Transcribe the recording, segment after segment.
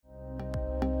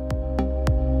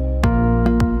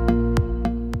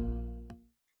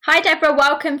Hi, Deborah.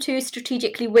 Welcome to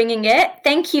Strategically Winging It.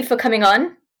 Thank you for coming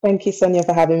on. Thank you, Sonia,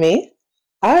 for having me.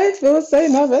 I feel so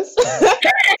nervous.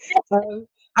 um,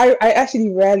 I actually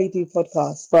rarely do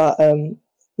podcasts, but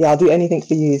yeah, I'll do anything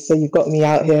for you. So you've got me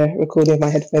out here recording with my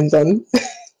headphones on.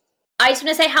 I just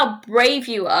want to say how brave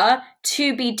you are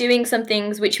to be doing some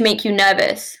things which make you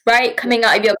nervous, right? Coming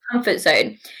out of your comfort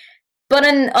zone. But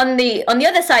on the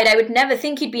other side, I would never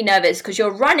think you'd be nervous because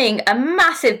you're running a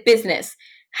massive business.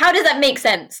 How does that make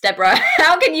sense, Deborah?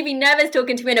 How can you be nervous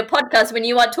talking to me in a podcast when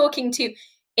you are talking to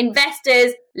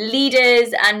investors,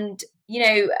 leaders, and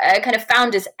kind of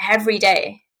founders every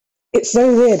day? It's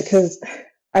so weird because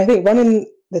I think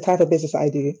running the type of business that I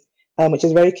do, which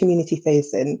is very community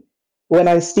facing, when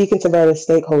I'm speaking to various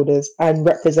stakeholders, I'm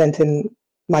representing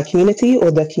my community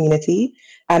or the community,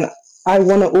 and I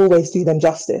want to always do them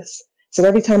justice. So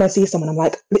every time I see someone, I'm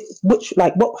like,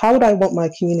 how would I want my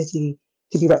community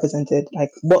to be represented? Like,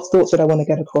 what thoughts would I want to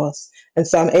get across? And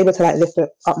so I'm able to lift it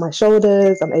up my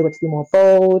shoulders. I'm able to be more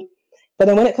bold. But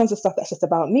then when it comes to stuff that's just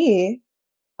about me,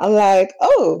 I'm like,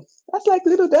 oh, that's like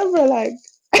little Deborah.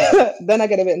 Then I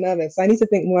get a bit nervous. So I need to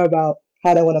think more about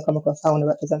how I want to come across, how I want to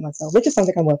represent myself, which is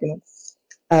something I'm working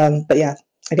on. But yeah,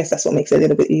 I guess that's what makes it a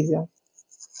little bit easier.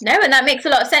 No, and that makes a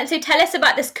lot of sense. So tell us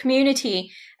about this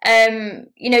community.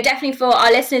 Definitely for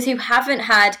our listeners who haven't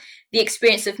had the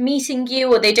experience of meeting you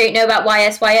or they don't know about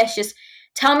YSYS, just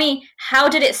tell me, how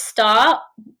did it start?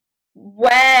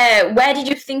 Where did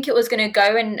you think it was going to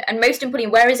go? And most importantly,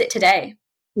 where is it today?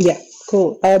 Yeah,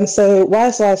 cool. So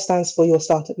YSYS stands for Your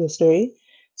Startup, Your Story.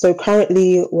 So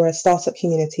currently we're a startup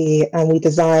community and we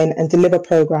design and deliver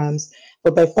programs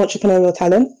for both entrepreneurial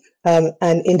talent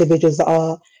and individuals that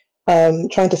are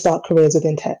trying to start careers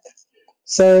within tech.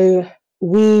 So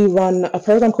we run a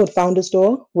program called Founders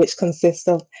Door, which consists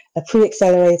of a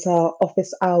pre-accelerator,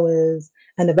 office hours,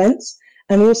 and events.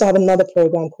 And we also have another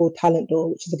program called Talent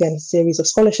Door, which is again a series of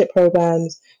scholarship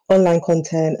programs, online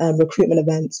content, recruitment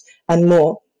events, and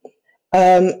more.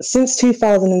 Since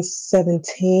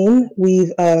 2017,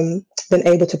 we've been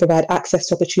able to provide access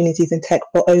to opportunities in tech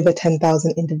for over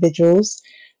 10,000 individuals.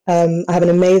 I have an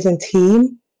amazing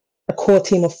team, a core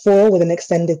team of 4 with an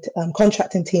extended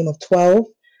contracting team of 12.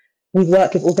 We've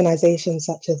worked with organizations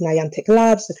such as Niantic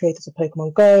Labs, the creators of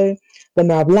Pokemon Go, the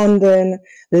Mayor of London,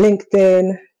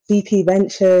 LinkedIn, BP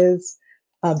Ventures,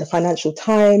 the Financial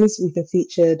Times. We've been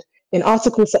featured in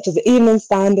articles such as the Evening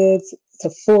Standard, to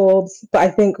Forbes. But I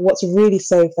think what's really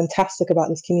so fantastic about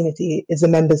this community is the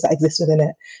members that exist within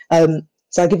it.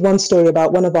 So I'll give one story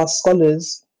about one of our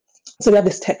scholars. So we have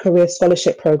this tech career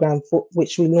scholarship program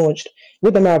which we launched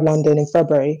with the Mayor of London in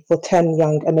February for 10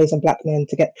 young, amazing Black men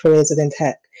to get careers within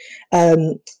tech.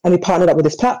 And we partnered up with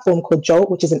this platform called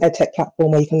Jolt, which is an edtech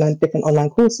platform where you can learn different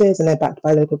online courses and they're backed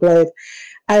by Local Globe.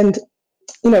 And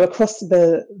across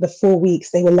the 4 weeks,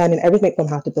 they were learning everything from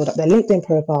how to build up their LinkedIn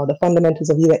profile, the fundamentals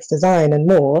of UX design and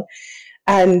more.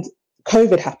 And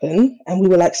COVID happened and we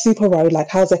were super worried,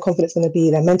 how's their confidence going to be,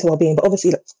 their mental well-being, but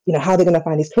obviously, how they're going to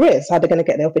find these careers, how they're going to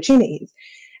get their opportunities.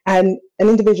 And an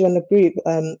individual in the group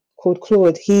called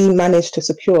Claude, he managed to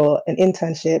secure an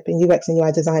internship in UX and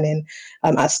UI designing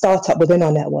at a startup within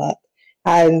our network.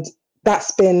 And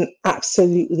that's been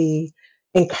absolutely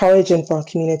encouraging for our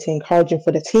community, encouraging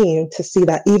for the team to see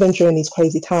that even during these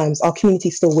crazy times, our community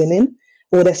is still winning,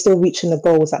 or they're still reaching the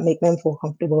goals that make them feel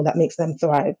comfortable, that makes them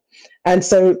thrive. And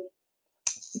so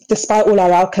despite all our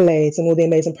accolades and all the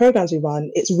amazing programs we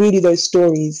run, it's really those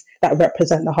stories that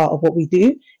represent the heart of what we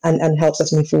do and helps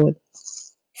us move forward.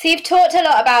 So you've talked a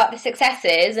lot about the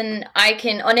successes, and I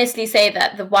can honestly say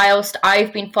that whilst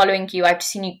I've been following you, I've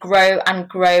seen you grow and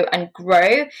grow and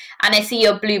grow, and I see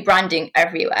your blue branding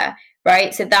everywhere,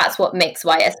 right? So that's what makes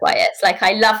YSYS.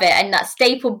 I love it. And that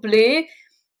staple blue,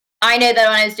 I know that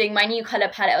when I was doing my new color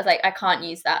palette, I was like, I can't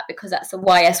use that because that's a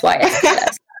YSYS color.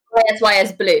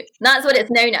 YSYS blue. And that's what it's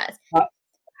known as.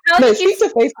 Speak to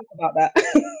Facebook about that.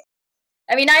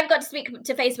 I mean, I've got to speak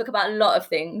to Facebook about a lot of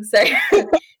things. So they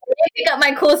pick up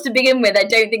my calls to begin with. I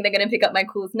don't think they're going to pick up my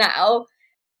calls now.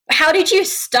 How did you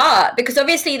start? Because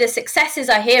obviously the successes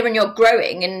are here and you're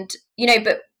growing, and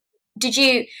but did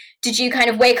you kind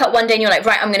of wake up one day and you're like,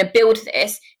 right, I'm going to build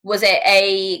this? Was it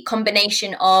a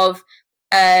combination of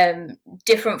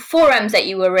different forums that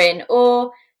you were in,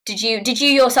 or did you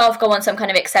yourself go on some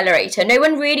kind of accelerator? No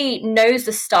one really knows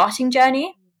the starting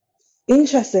journey.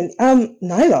 Interesting.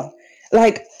 Neither.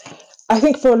 I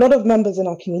think for a lot of members in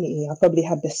our community, I probably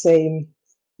had the same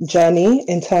journey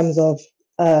in terms of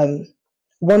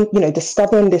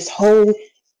discovering this whole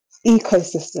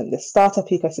ecosystem, this startup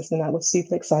ecosystem that was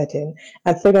super exciting,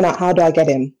 and figuring out how do I get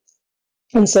in.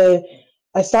 And so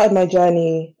I started my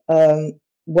journey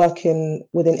working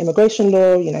within immigration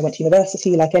law. You know, I went to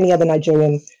university like any other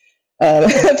Nigerian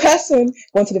person,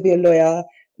 wanted to be a lawyer.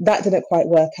 That didn't quite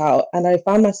work out. And I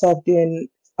found myself in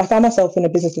a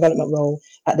business development role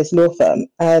at this law firm.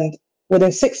 And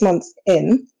within 6 months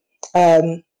in,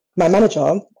 my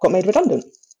manager got made redundant.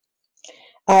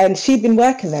 And she'd been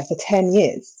working there for 10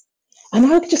 years. And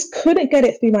I just couldn't get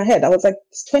it through my head. I was like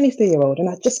this 23-year-old, and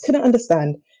I just couldn't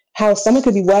understand how someone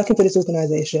could be working for this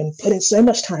organization, putting so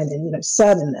much time in, you know,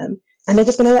 serving them, and they're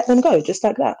just going to let them go just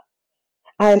like that.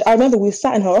 And I remember we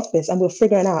sat in her office and we were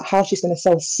figuring out how she's going to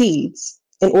sell seeds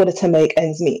in order to make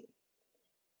ends meet.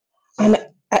 And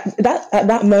at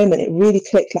that moment, it really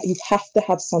clicked, like, you have to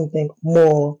have something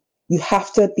more. You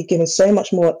have to be given so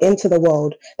much more into the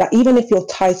world that even if your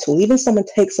title, even someone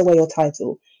takes away your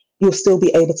title, you'll still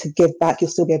be able to give back, you'll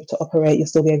still be able to operate, you'll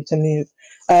still be able to move.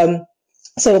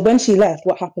 So when she left,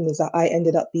 what happened was that I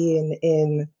ended up being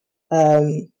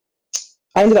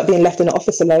left in the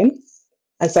office alone.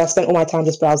 And so I spent all my time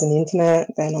just browsing the internet.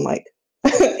 And I'm like,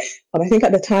 and I think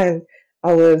at the time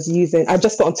I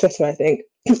just got on Twitter, I think.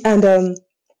 And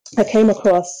I came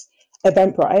across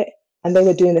Eventbrite, and they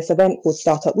were doing this event called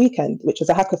Startup Weekend, which was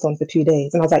a hackathon for 2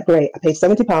 days. And I was like, great, I paid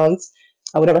 £70.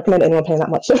 I wouldn't recommend anyone paying that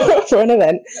much for an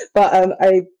event. But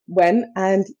I went,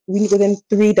 and within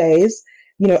 3 days,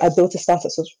 you know, I built a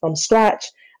startup from scratch.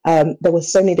 There were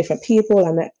so many different people.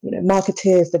 I met, you know,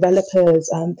 marketers, developers,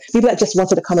 people that just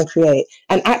wanted to come and create.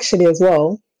 And actually as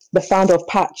well, the founder of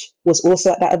Patch was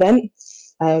also at that event.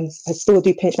 I still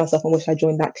do pinch myself and wish I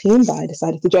joined that team, but I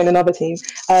decided to join another team.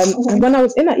 And when I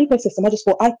was in that ecosystem, I just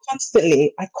thought, I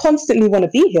constantly want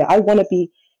to be here. I want to be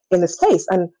in this place.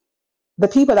 And the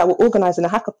people that were organizing the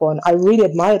hackathon, I really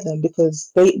admired them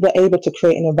because they were able to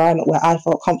create an environment where I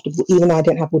felt comfortable, even though I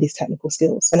didn't have all these technical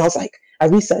skills. And I was like, I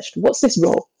researched, what's this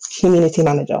role? Community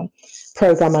manager,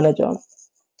 program manager.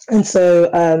 And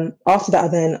so after that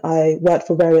event, I worked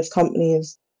for various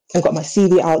companies and got my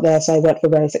CV out there. So I worked for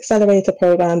various accelerator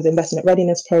programs, investment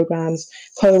readiness programs,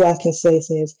 co-working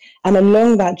spaces. And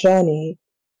along that journey,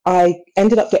 I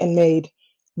ended up getting made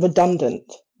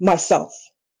redundant myself.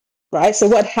 Right. So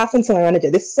what happened to my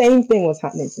manager? The same thing was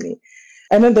happening to me.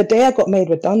 I remember the day I got made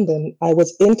redundant, I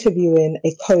was interviewing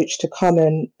a coach to come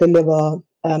and deliver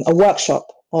a workshop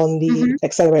on the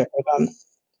accelerator program.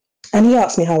 And he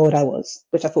asked me how old I was,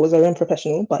 which I thought was very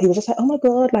unprofessional. But he was just like, oh my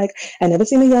God, like, I never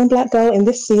seen a young Black girl in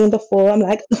this scene before. I'm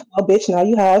like, oh, bitch, now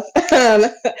you have.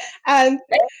 And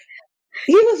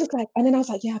he was just like, and then I was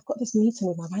like, yeah, I've got this meeting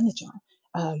with my manager.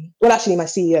 Well, actually, my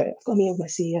CEO. I've got a meeting with my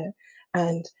CEO.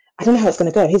 And I don't know how it's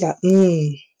going to go. He's like,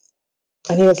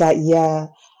 And he was like, yeah,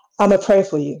 I'm a pro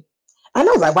for you. And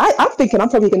I was like, why? I'm thinking I'm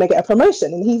probably going to get a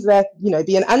promotion. And he's there, you know,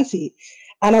 being anti.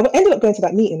 And I ended up going to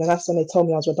that meeting, and that's when they told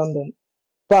me I was redundant.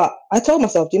 But I told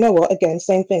myself, you know what? Again,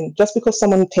 same thing. Just because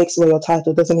someone takes away your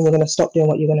title doesn't mean you're going to stop doing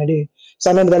what you're going to do. So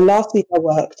I remember the last week I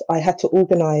worked, I had to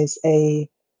organize a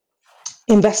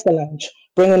investor lounge,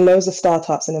 bringing loads of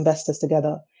startups and investors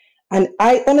together. And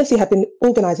I honestly have been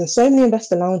organizing so many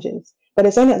investor lounges, but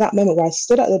it's only at that moment where I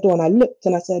stood at the door and I looked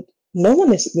and I said, no one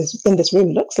in this room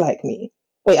looks like me.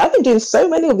 Wait, I've been doing so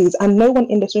many of these and no one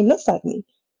in this room looks like me.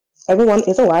 Everyone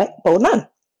is a white, bold man,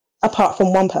 apart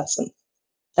from one person.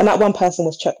 And that one person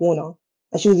was Chuck Warner.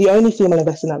 And she was the only female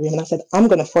investor in that room. And I said, I'm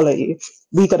going to follow you.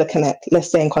 We got to connect. Let's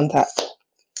stay in contact.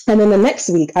 And then the next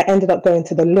week, I ended up going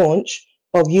to the launch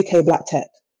of UK Black Tech.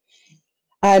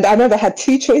 And I remember I had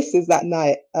two choices that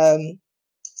night.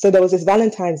 So there was this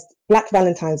Black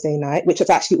Valentine's Day night, which was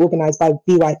actually organized by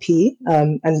BYP.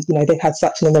 And, you know, they've had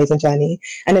such an amazing journey.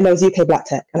 And then there was UK Black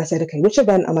Tech. And I said, okay, which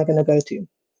event am I going to go to?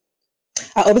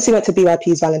 I obviously went to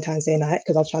BYP's Valentine's Day night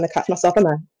because I was trying to catch myself a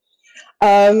man.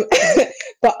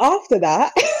 But after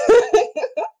that,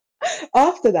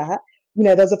 you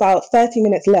know, there's about 30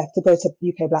 minutes left to go to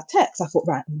UK Black Tech. So I thought,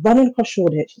 right, I'm running across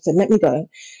Shoreditch. I said, let me go.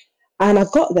 And I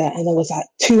got there and there was like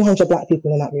 200 Black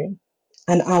people in that room.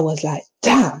 And I was like,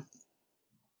 damn,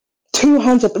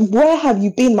 200, where have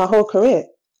you been my whole career?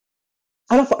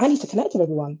 And I thought, I need to connect with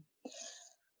everyone.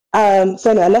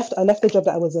 So anyway, I left the job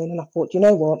that I was in and I thought, you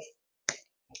know what?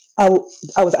 I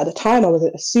was at the time, I was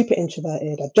super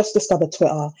introverted. I just discovered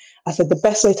Twitter. I said the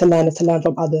best way to learn is to learn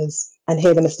from others and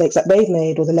hear the mistakes that they've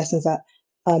made or the lessons that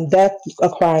they're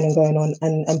acquiring and going on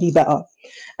and be better.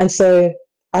 And so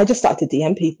I just started to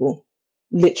DM people,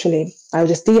 literally. I would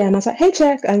just DM. I was like, hey,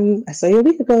 Jack, I saw you a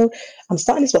week ago. I'm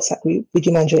starting this WhatsApp group. Would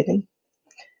you mind joining?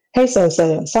 Hey,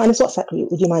 so-and-so, I'm starting this WhatsApp group.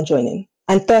 Would you mind joining?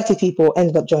 And 30 people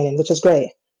ended up joining, which was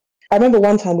great. I remember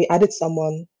one time we added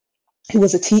someone who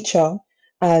was a teacher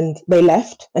and they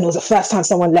left, and it was the first time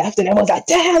someone left, and everyone was like,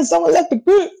 damn, someone left the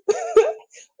group.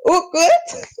 all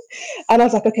good. And I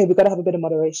was like, okay, we've got to have a bit of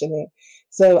moderation here.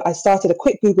 So I started a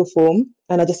quick Google form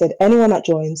and I just said, anyone that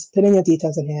joins, put in your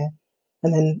details in here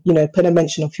and then, put a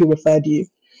mention of who referred you.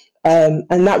 And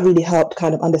that really helped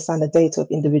kind of understand the data of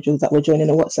individuals that were joining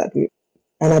a WhatsApp group.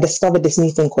 And I discovered this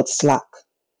new thing called Slack.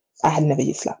 I had never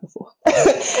used Slack before.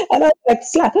 And I was like,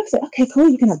 Slack, I was like, okay, cool,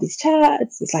 you can have these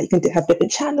chats. It's like you can have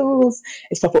different channels.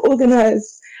 It's proper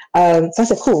organized. So I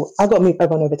said, cool, I've got to move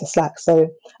everyone over to Slack. So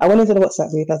I went into the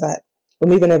WhatsApp group. I was like, we're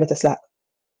moving over to Slack.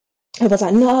 Everyone's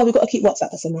like, no, we've got to keep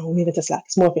WhatsApp. I said, no, we're moving to Slack.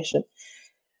 It's more efficient.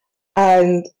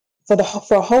 And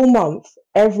for a whole month,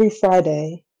 every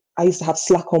Friday, I used to have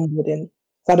Slack onboarding.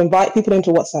 So I'd invite people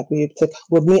into WhatsApp group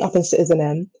we'd meet up in Citizen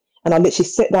M, and I'd literally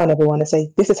sit down everyone and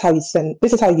say, this is how you use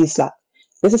Slack.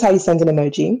 This is how you send an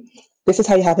emoji. This is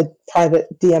how you have a private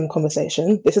DM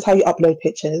conversation. This is how you upload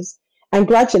pictures. And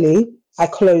gradually, I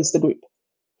closed the group.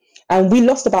 And we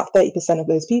lost about 30% of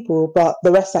those people, but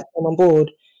the rest that came on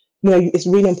board. It's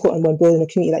really important when building a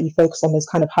community that you focus on those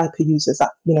kind of hyper users,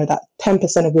 that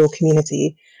 10% of your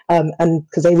community, and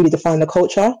because they really define the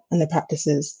culture and the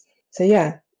practices. So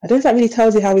yeah, I don't know if that really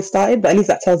tells you how we started, but at least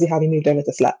that tells you how we moved over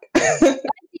to Slack.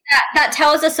 that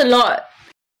tells us a lot.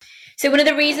 So one of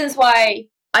the reasons why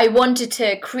I wanted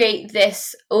to create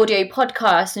this audio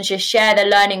podcast and just share the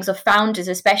learnings of founders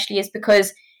especially is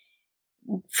because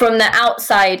from the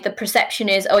outside, the perception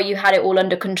is, oh, you had it all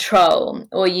under control,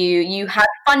 or you had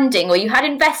funding, or you had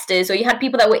investors, or you had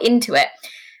people that were into it.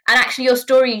 And actually your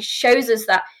story shows us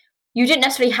that you didn't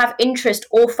necessarily have interest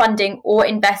or funding or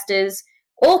investors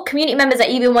or community members that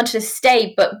even wanted to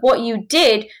stay. But what you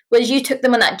did was you took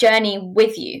them on that journey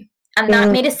with you. And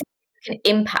that made a significant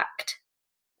impact.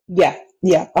 Yeah,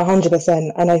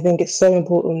 100%. And I think it's so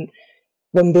important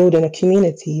when building a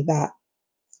community that,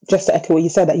 just to echo what you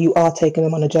said, that you are taking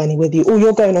them on a journey with you, or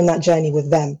you're going on that journey with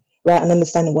them, right? And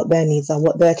understanding what their needs are,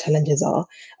 what their challenges are.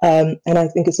 And I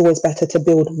think it's always better to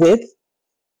build with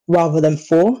rather than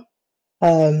for.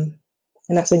 And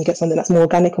that's when you get something that's more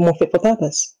organic and more fit for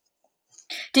purpose.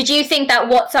 Did you think that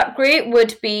WhatsApp group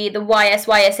would be the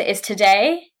YSYS it is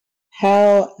today?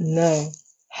 Hell no.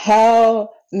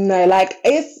 Like,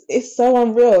 it's so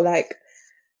unreal. Like,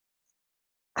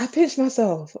 I pinch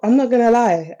myself. I'm not going to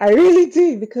lie. I really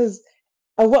do, because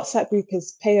a WhatsApp group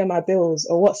is paying my bills.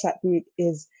 A WhatsApp group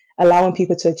is allowing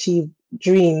people to achieve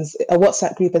dreams. A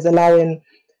WhatsApp group is allowing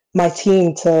my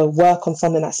team to work on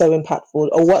something that's so impactful.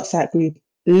 A WhatsApp group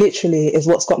literally is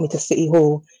what's got me to City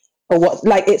Hall.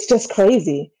 It's just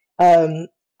crazy. I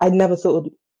never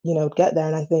thought would get there.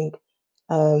 And I think,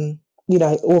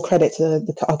 all credit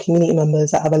to our community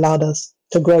members that have allowed us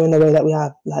to grow in the way that we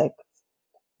have. Like,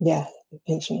 yeah.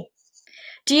 Pinch me.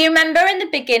 Do you remember in the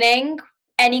beginning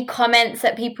any comments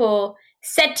that people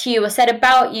said to you or said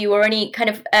about you, or any kind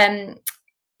of any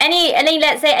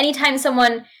let's say anytime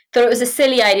someone thought it was a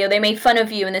silly idea, or they made fun of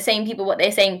you, and the same people what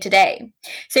they're saying today?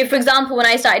 So for example, when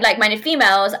I started Like-Minded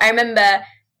Females, I remember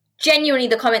genuinely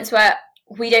the comments were,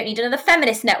 we don't need another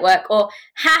feminist network, or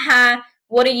haha,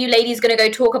 what are you ladies going to go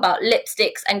talk about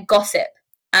lipsticks and gossip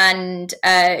and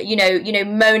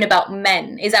moan about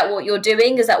men? Is that what you're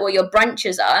doing? Is that what your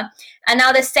brunches are? And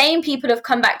now the same people have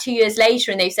come back 2 years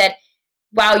later and they've said,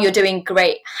 wow, you're doing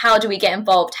great. How do we get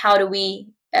involved? How do we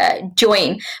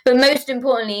join? But most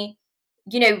importantly,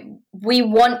 we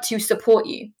want to support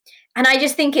you. And I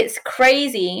just think it's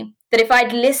crazy that if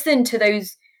I'd listened to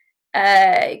those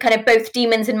kind of both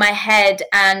demons in my head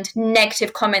and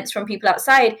negative comments from people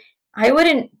outside, I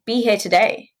wouldn't be here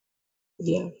today.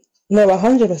 Yeah. No,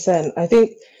 100%. I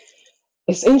think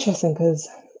it's interesting because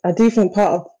I do think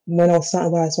part of when I was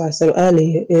starting YSY so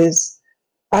early is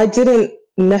I didn't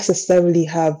necessarily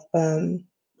have a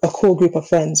core group of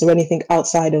friends or anything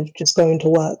outside of just going to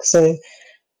work. So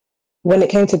when it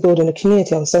came to building a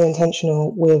community, I was so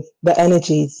intentional with the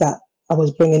energies that I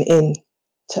was bringing in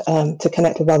to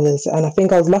connect with others. And I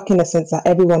think I was lucky in the sense that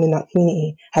everyone in that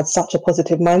community had such a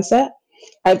positive mindset.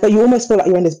 But you almost feel like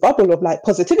you're in this bubble of like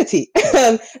positivity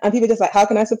and people just like, how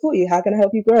can I support you? How can I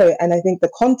help you grow? And I think the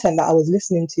content that I was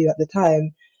listening to at the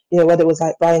time, whether it was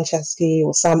like Brian Chesky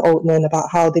or Sam Altman about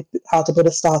how to build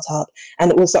a startup,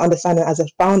 and also understanding as a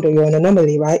founder, you're an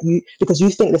anomaly, right? Because you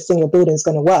think this thing you're building is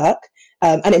going to work,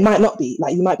 and it might not be.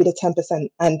 Like, you might be the 10%,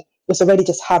 and it's already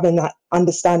just having that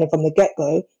understanding from the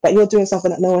get-go that you're doing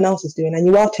something that no one else is doing, and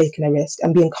you are taking a risk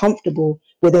and being comfortable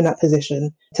within that position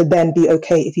to then be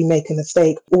okay if you make a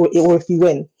mistake or if you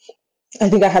win. I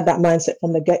think I had that mindset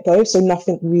from the get-go, so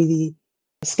nothing really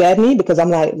scared me, because I'm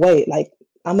like, wait, like,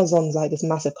 Amazon's like this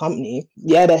massive company.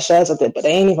 Yeah, their shares are good, but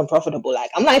they ain't even profitable.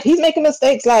 Like, I'm like, if he's making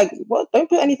mistakes, like, what? Don't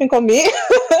put anything on me.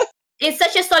 it's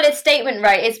such a solid statement,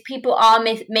 right? It's people are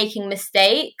making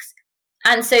mistakes.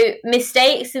 And so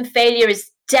mistakes and failure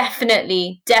is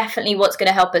definitely what's going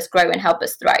to help us grow and help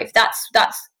us thrive. That's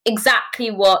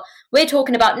exactly what we're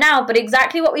talking about now, but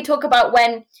exactly what we talk about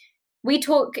when we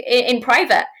talk in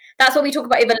private. That's what we talk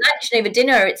about over lunch and over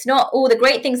dinner. It's not all the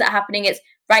great things that are happening. It's,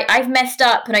 right, I've messed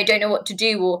up and I don't know what to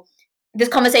do, or this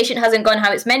conversation hasn't gone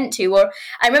how it's meant to. Or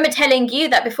I remember telling you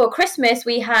that before Christmas,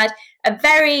 we had a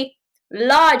very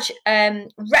large,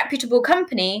 reputable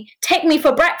company take me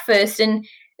for breakfast, and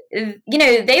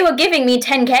they were giving me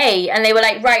 10K, and they were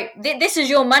like, right, this is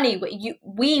your money.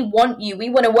 We want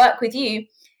to work with you.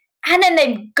 And then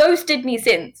they've ghosted me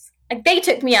since. Like, they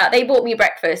took me out, they bought me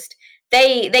breakfast,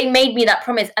 they made me that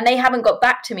promise, and they haven't got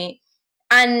back to me.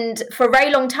 And for a very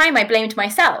long time, I blamed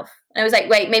myself. And I was like,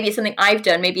 wait, maybe it's something I've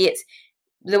done. Maybe it's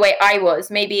the way I was.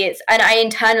 And I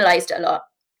internalized it a lot.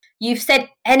 You've said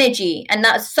energy, and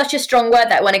that's such a strong word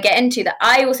that I want to get into, that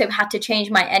I also had to change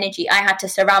my energy. I had to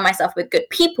surround myself with good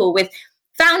people, with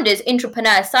founders,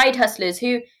 entrepreneurs, side hustlers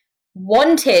who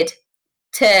wanted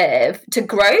to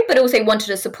grow, but also wanted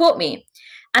to support me.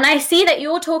 And I see that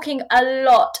you're talking a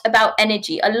lot about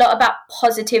energy, a lot about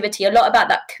positivity, a lot about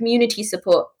that community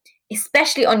support,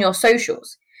 especially on your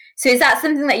socials. So is that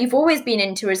something that you've always been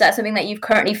into, or is that something that you've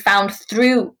currently found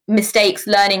through mistakes,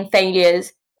 learning,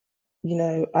 failures?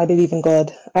 I believe in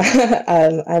God.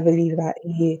 I believe that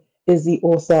He is the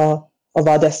author of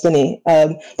our destiny.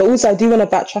 But also, I do want to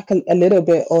backtrack a little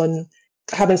bit on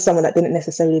having someone that didn't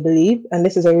necessarily believe. And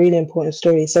this is a really important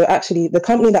story. So actually, the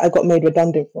company that I got made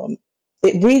redundant from,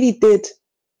 it really did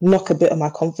knock a bit of my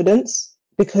confidence,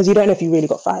 because you don't know if you really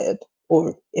got fired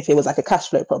or if it was like a cash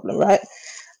flow problem, right?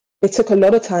 It took a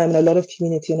lot of time and a lot of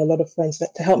community and a lot of friends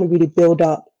to help me really build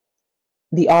up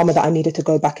the armor that I needed to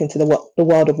go back into the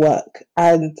world of work.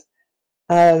 And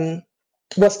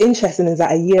what's interesting is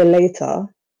that a year later,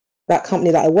 that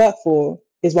company that I work for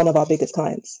is one of our biggest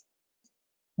clients.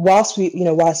 Whilst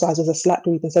Wise was a Slack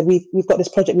group and said, we've got this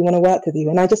project, we want to work with you.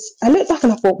 And I looked back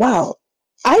and I thought, wow,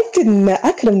 I could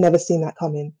have never seen that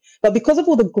coming. But because of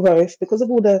all the growth, because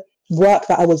of all the work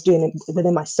that I was doing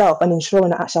within myself and ensuring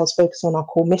that actually I was focused on our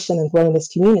core mission and growing this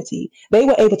community, they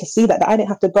were able to see that I didn't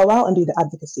have to go out and do the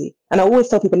advocacy. And I always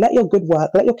tell people, let your good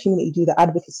work, let your community do the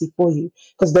advocacy for you,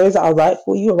 because those that are right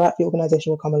for you or right for your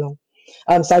organization will come along.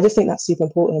 So I just think that's super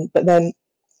important. But then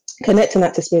connecting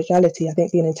that to spirituality, I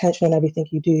think being intentional in everything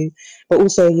you do, but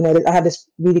also, I have this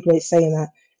really great saying that,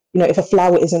 if a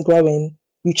flower isn't growing,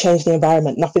 you change the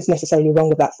environment. Nothing's necessarily wrong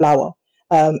with that flower.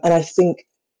 And I think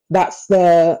that's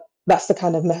the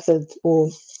kind of method, or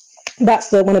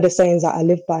that's one of the sayings that I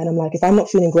live by. And I'm like, if I'm not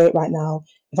feeling great right now,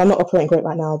 if I'm not operating great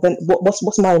right now, then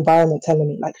what's my environment telling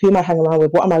me? Like, who am I hanging around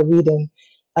with? What am I reading?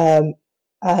 And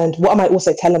what am I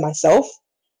also telling myself?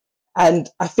 And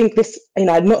I think this,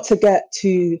 not to get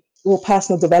to all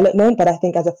personal development, but I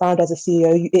think as a founder, as a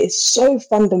CEO, it is so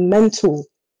fundamental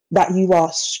that you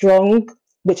are strong,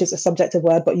 which is a subjective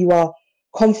word, but you are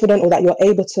confident, or that you're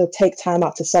able to take time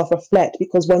out to self-reflect,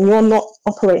 because when you're not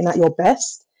operating at your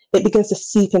best, it begins to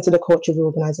seep into the culture of your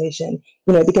organization.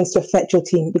 It begins to affect your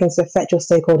team, it begins to affect your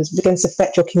stakeholders, it begins to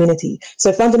affect your community.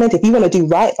 So fundamentally, if you want to do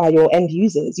right by your end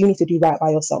users, you need to do right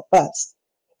by yourself first.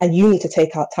 And you need to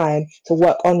take out time to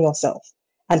work on yourself.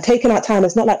 And taking out time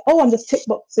is not like, oh, I'm just tick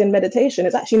boxing meditation.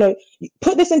 It's actually,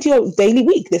 put this into your daily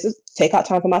week. This is take out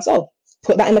time for myself.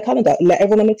 Put that in the calendar. Let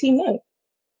everyone on the team know.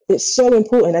 It's so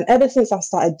important. And ever since I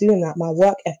started doing that, my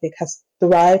work ethic has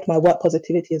thrived. My work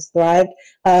positivity has thrived.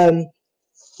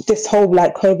 This whole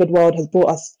COVID world has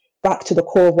brought us back to the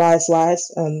core of Wise,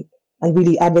 and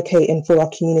really advocating for our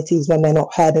communities when they're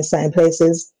not heard in certain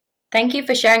places. Thank you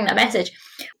for sharing that message.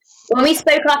 When we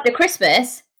spoke after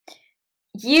Christmas,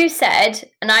 you said,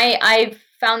 and I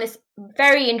found this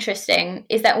very interesting,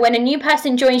 is that when a new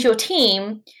person joins your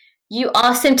team, you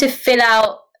ask them to fill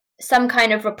out some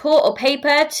kind of report or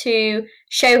paper to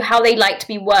show how they like to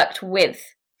be worked with.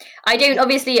 I'm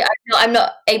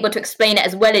not able to explain it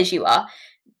as well as you are.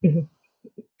 Mm-hmm.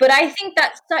 But I think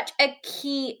that's such a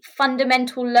key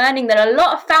fundamental learning that a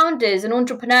lot of founders and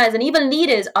entrepreneurs and even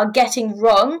leaders are getting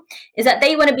wrong, is that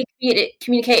they want to be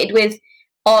communicated with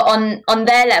on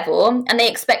their level, and they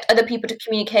expect other people to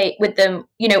communicate with them,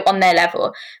 on their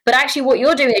level. But actually what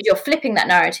you're doing is you're flipping that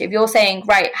narrative. You're saying,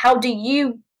 right, how do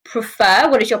you prefer?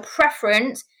 What is your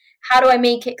preference? How do I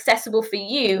make it accessible for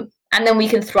you? And then we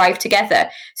can thrive together.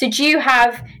 So do you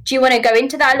want to go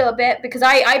into that a little bit? Because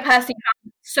I personally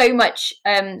have so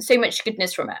much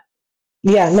goodness from it.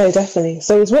 Yeah, no, definitely.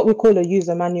 So it's what we call a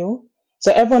user manual.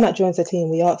 So everyone that joins the team,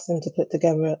 we ask them to put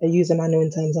together a user manual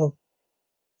in terms of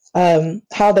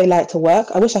how they like to work.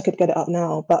 I wish I could get it up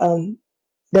now, but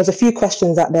there's a few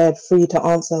questions that they're free to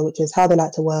answer, which is how they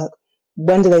like to work,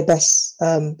 when do they best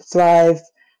thrive,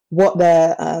 what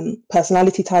their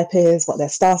personality type is, what their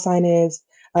star sign is,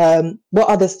 what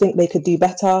others think they could do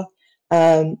better.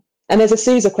 And there's a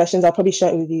series of questions. I'll probably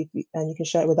share it with you and you can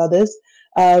share it with others.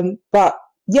 But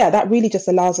yeah, that really just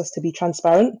allows us to be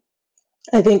transparent.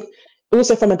 I think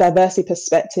also from a diversity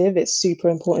perspective, it's super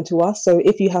important to us. So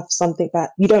if you have something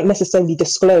that you don't necessarily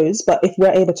disclose, but if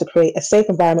we're able to create a safe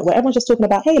environment where everyone's just talking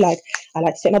about, hey, like, I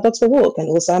like to take my dogs for a walk, and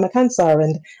also I'm a Cancer,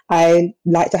 and I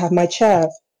like to have my chair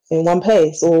in one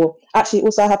place, or actually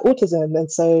also I have autism, and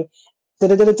so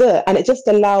and it just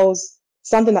allows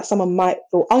something that someone might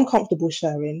feel uncomfortable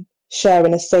share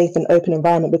in a safe and open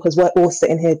environment, because we're all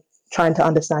sitting here trying to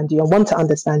understand you and want to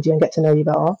understand you and get to know you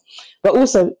better. But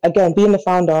also, again, being the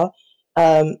founder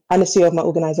and the CEO of my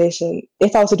organization,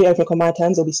 if I was to do everything on my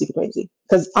terms, it'll be super crazy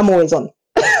because I'm always on.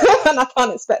 And I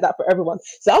can't expect that for everyone.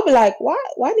 So I'll be like, why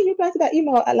didn't you reply to that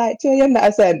email at like 2 a.m. that I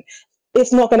sent?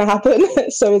 It's not going to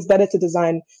happen. So it's better to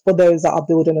design for those that are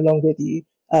building along with you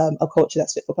a culture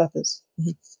that's fit for purpose.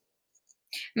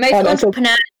 Most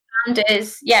entrepreneurs,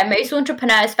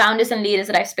 founders and leaders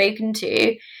that I've spoken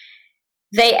to,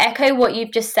 they echo what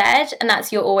you've just said, and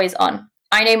that's you're always on.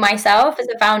 I know myself as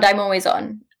a founder, I'm always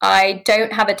on. I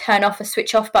don't have a turn off or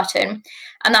switch off button.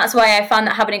 And that's why I found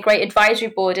that having a great advisory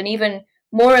board, and even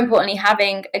more importantly,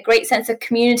 having a great sense of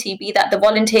community, be that the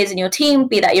volunteers in your team,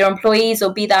 be that your employees,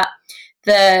 or be that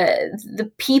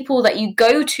the people that you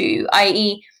go to,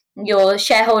 i.e. your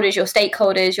shareholders, your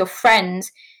stakeholders, your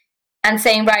friends, and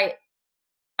saying, right,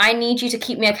 I need you to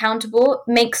keep me accountable,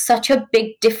 makes such a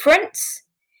big difference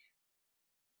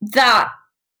that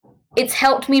it's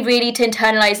helped me really to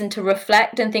internalize and to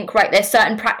reflect and think, right, there's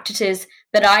certain practices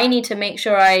that I need to make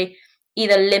sure I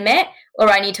either limit or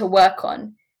I need to work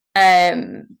on.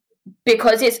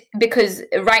 Because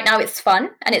right now it's fun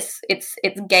and it's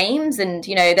games, and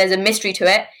you know there's a mystery to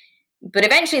it, but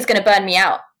eventually it's going to burn me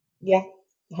out. Yeah,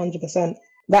 100%.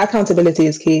 That accountability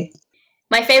is key.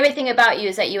 My favorite thing about you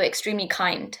is that you're extremely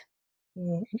kind.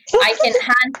 I can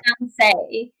hands down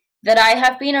say that I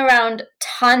have been around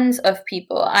tons of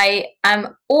people. I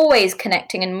am always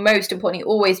connecting and most importantly,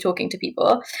 always talking to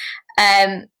people.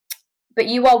 But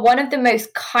you are one of the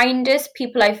most kindest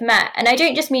people I've met. And I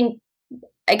don't just mean,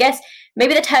 I guess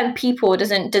maybe the term people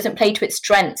doesn't play to its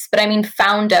strengths, but I mean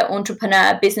founder,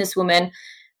 entrepreneur, businesswoman,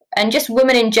 and just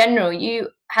women in general. You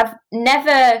have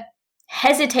never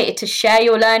hesitated to share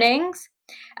your learnings.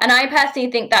 And I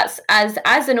personally think that's as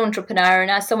an entrepreneur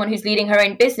and as someone who's leading her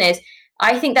own business,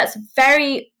 I think that's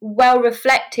very well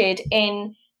reflected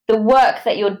in the work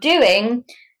that you're doing.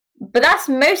 But that's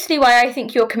mostly why I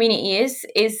think your community is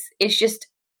just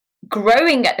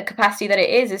growing at the capacity that it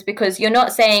is because you're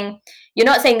not saying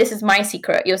this is my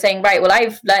secret. You're saying, right, well,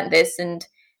 I've learned this and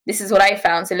this is what I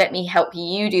found, so let me help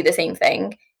you do the same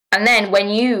thing. And then when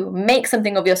you make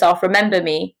something of yourself, remember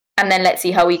me, and then let's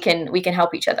see how we can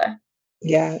help each other.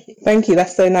 Yeah, thank you.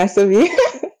 That's so nice of you.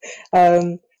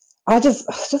 I just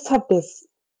have this,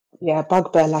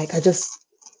 bugbear. Like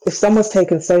if someone's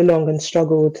taken so long and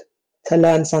struggled to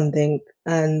learn something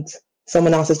and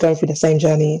someone else is going through the same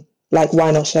journey, like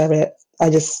why not share it? I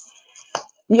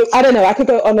don't know. I could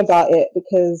go on about it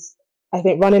because I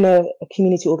think running a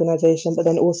community organization, but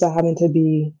then also having to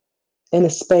be in a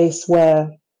space where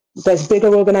there's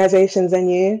bigger organizations than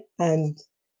you and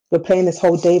we're playing this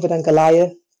whole David and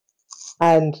Goliath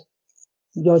and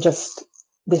you're just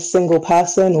this single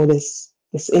person or this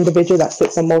individual that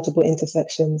sits on multiple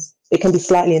intersections, it can be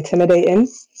slightly intimidating.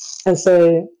 And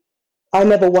so I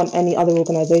never want any other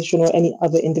organization or any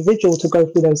other individual to go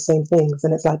through those same things.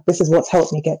 And it's like, this is what's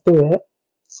helped me get through it.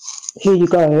 Here you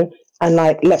go. And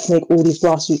like, let's make all these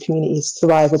grassroots communities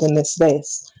thrive within this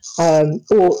space.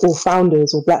 Or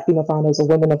founders or Black female founders or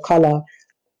women of color.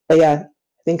 But yeah,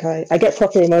 I think I get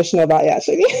proper emotional about it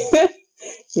actually.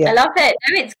 Yeah. I love it.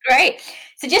 No, it's great.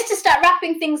 So just to start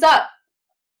wrapping things up,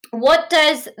 what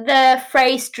does the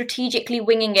phrase strategically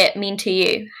winging it mean to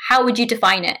you? How would you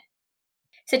define it?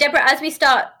 So Deborah, as we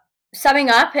start summing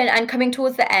up and coming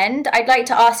towards the end, I'd like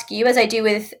to ask you, as I do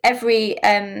with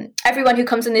everyone who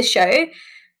comes on this show,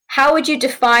 how would you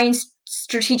define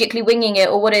strategically winging it,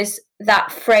 or what does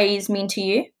that phrase mean to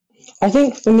you? I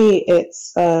think for me,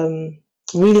 it's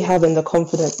really having the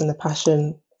confidence and the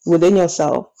passion within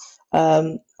yourself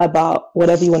about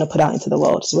whatever you want to put out into the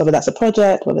world. So whether that's a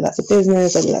project, whether that's a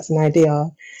business, whether that's an idea,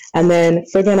 and then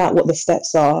figuring out what the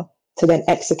steps are to then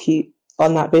execute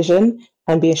on that vision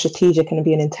and being strategic and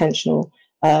being intentional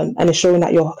and ensuring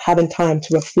that you're having time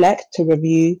to reflect, to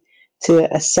review,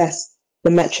 to assess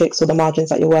the metrics or the margins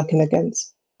that you're working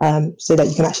against so that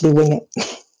you can actually wing it.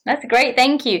 That's great,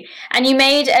 thank you. And you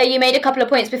made a couple of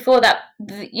points before that.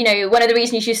 You know, one of the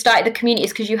reasons you started the community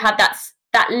is because you had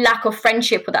that lack of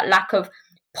friendship or that lack of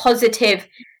positive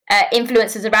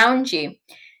influences around you.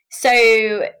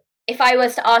 So, if I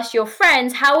was to ask your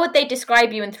friends, how would they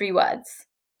describe you in 3 words?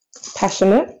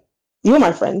 Passionate. You're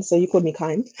my friend, so you called me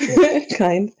kind.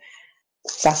 Kind.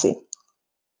 Sassy.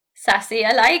 Sassy,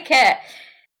 I like it.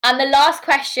 And the last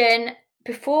question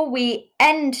before we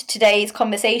end today's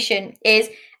conversation is,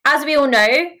 as we all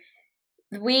know,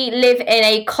 we live in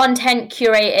a content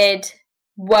curated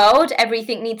world.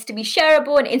 Everything needs to be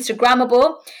shareable and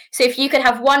Instagrammable. So if you could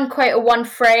have one quote or one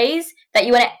phrase that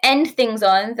you want to end things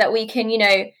on, that we can, you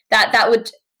know, that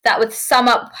would sum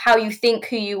up how you think,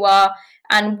 who you are,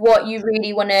 and what you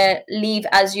really want to leave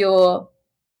as your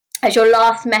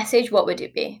last message, what would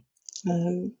it be?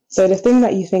 So the thing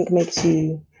that you think makes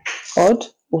you odd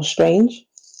or strange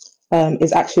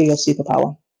is actually your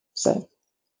superpower. So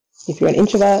if you're an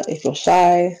introvert, if you're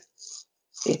shy,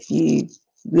 if you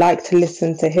like to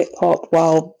listen to hip hop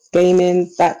while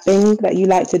gaming, that thing that you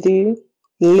like to do,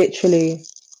 literally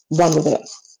run with it,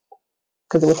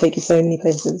 because it will take you so many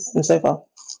places and so far.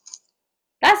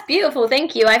 That's beautiful,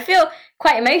 thank you. I feel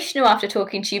quite emotional after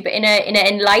talking to you, but in an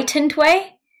enlightened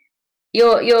way.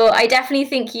 I definitely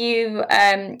think you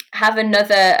have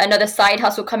another side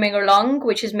hustle coming along,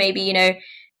 which is maybe, you know,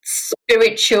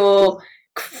 spiritual,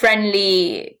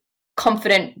 friendly,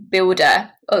 confident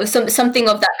builder, or something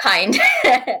of that kind.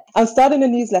 I'm starting a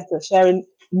newsletter sharing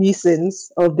musings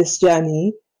of this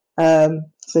journey.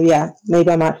 So yeah,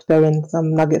 maybe I might throw in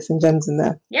some nuggets and gems in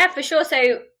there. Yeah, for sure.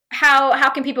 So how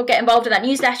can people get involved in that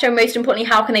newsletter? And most importantly,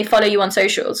 how can they follow you on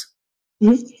socials?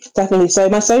 Mm-hmm. Definitely. So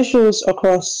my socials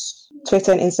across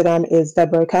Twitter and Instagram is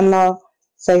Deborah Okanla,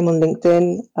 same on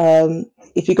LinkedIn.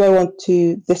 If you go on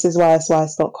to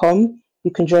thisisysys.com,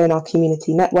 you can join our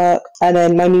community network. And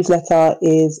then my newsletter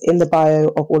is in the bio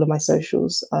of all of my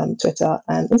socials, Twitter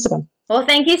and Instagram. Well,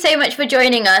 thank you so much for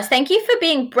joining us. Thank you for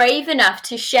being brave enough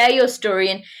to share your story.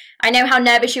 And I know how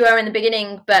nervous you were in the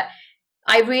beginning, but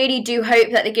I really do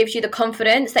hope that it gives you the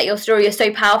confidence that your story is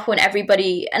so powerful, and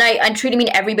everybody, and I truly mean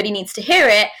everybody, needs to hear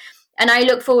it. And I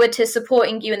look forward to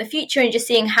supporting you in the future and just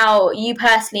seeing how you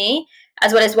personally,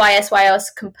 as well as YSYS,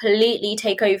 completely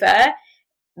take over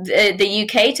the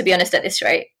UK, to be honest, at this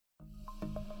rate.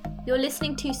 You're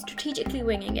listening to Strategically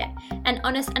Winging It, an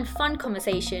honest and fun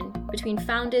conversation between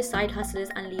founders, side hustlers,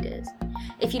 and leaders.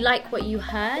 If you like what you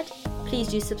heard, please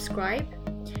do subscribe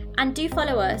and do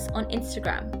follow us on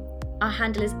Instagram. Our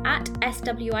handle is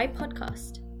 @SWI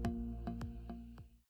Podcast.